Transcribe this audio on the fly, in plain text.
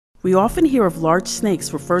We often hear of large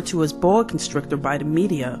snakes referred to as boa constrictor by the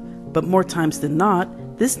media, but more times than not,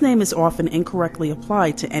 this name is often incorrectly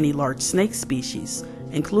applied to any large snake species,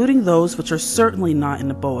 including those which are certainly not in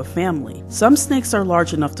the boa family. Some snakes are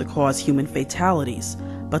large enough to cause human fatalities,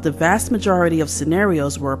 but the vast majority of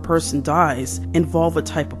scenarios where a person dies involve a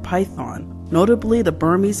type of python, notably the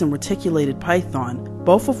Burmese and reticulated python,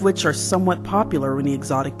 both of which are somewhat popular in the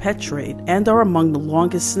exotic pet trade and are among the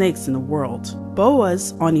longest snakes in the world.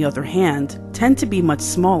 Boas, on the other hand, tend to be much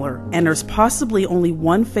smaller, and there's possibly only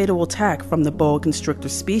one fatal attack from the boa constrictor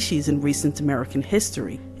species in recent American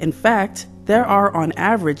history. In fact, there are on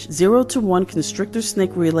average 0 to 1 constrictor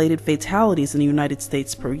snake-related fatalities in the United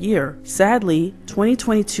States per year. Sadly,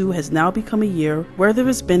 2022 has now become a year where there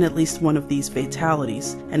has been at least one of these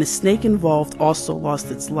fatalities, and a snake involved also lost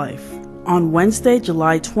its life. On Wednesday,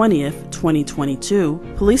 July 20th,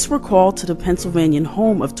 2022, police were called to the Pennsylvania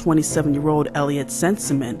home of 27-year-old Elliot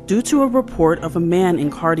Senseman due to a report of a man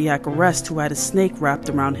in cardiac arrest who had a snake wrapped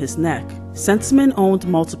around his neck. Senseman owned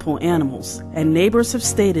multiple animals, and neighbors have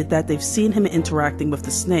stated that they've seen him interacting with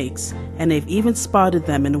the snakes, and they've even spotted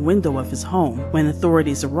them in the window of his home. When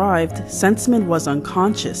authorities arrived, Senseman was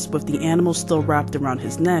unconscious with the animal still wrapped around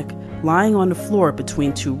his neck, lying on the floor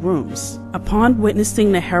between two rooms. Upon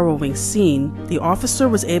witnessing the harrowing scene, the officer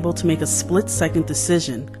was able to make a split-second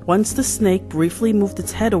decision. Once the snake briefly moved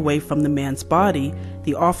its head away from the man's body,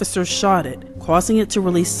 the officer shot it, causing it to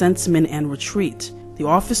release Senseman and retreat. The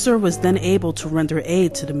officer was then able to render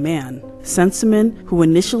aid to the man. Senseman, who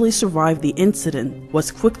initially survived the incident, was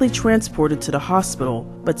quickly transported to the hospital,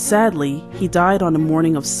 but sadly, he died on the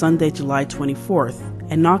morning of Sunday, July 24th.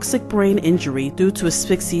 Anoxic brain injury due to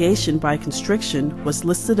asphyxiation by constriction was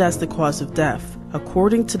listed as the cause of death.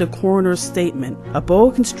 According to the coroner's statement, a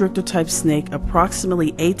boa constrictor type snake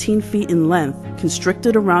approximately 18 feet in length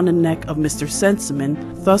constricted around the neck of Mr.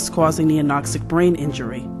 Senseman, thus causing the anoxic brain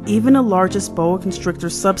injury. Even the largest boa constrictor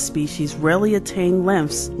subspecies rarely attain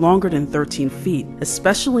lengths longer than 13 feet,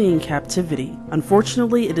 especially in captivity.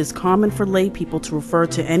 Unfortunately, it is common for lay people to refer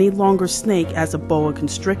to any longer snake as a boa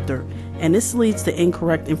constrictor, and this leads to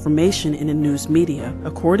incorrect information in the news media.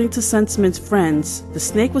 According to Senseman's friends, the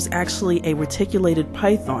snake was actually a reticulated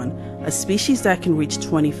python, a species that can reach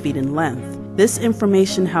 20 feet in length. This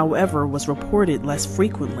information, however, was reported less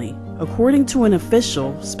frequently. According to an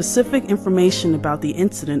official, specific information about the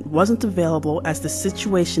incident wasn't available as the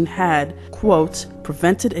situation had, quote,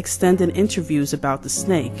 prevented extended interviews about the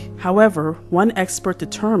snake. However, one expert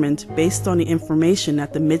determined, based on the information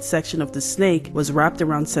that the midsection of the snake was wrapped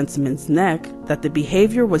around Senseman's neck, that the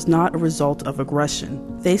behavior was not a result of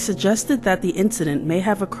aggression. They suggested that the incident may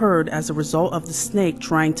have occurred as a result of the snake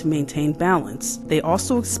trying to maintain balance. They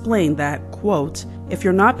also explained that, quote, if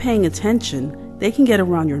you're not paying attention, they can get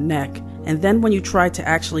around your neck, and then when you try to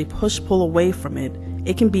actually pull away from it,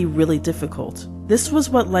 it can be really difficult. This was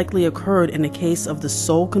what likely occurred in the case of the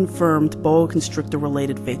sole confirmed boa constrictor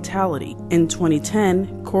related fatality. In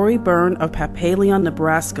 2010, Corey Byrne of Papillion,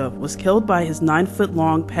 Nebraska was killed by his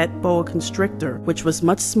 9-foot-long pet boa constrictor, which was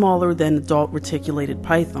much smaller than adult reticulated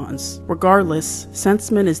pythons. Regardless,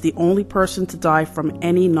 Senseman is the only person to die from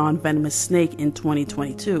any non-venomous snake in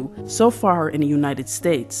 2022, so far in the United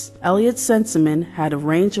States. Elliot Senseman had a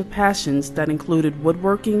range of passions that included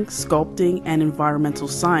woodworking, sculpting, and environmental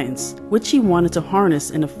science, which he wanted to harness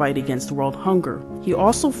in a fight against world hunger. He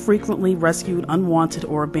also frequently rescued unwanted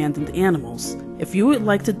or abandoned animals. If you would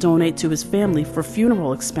like to donate to his family for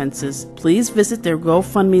funeral expenses, please visit their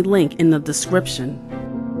GoFundMe link in the description.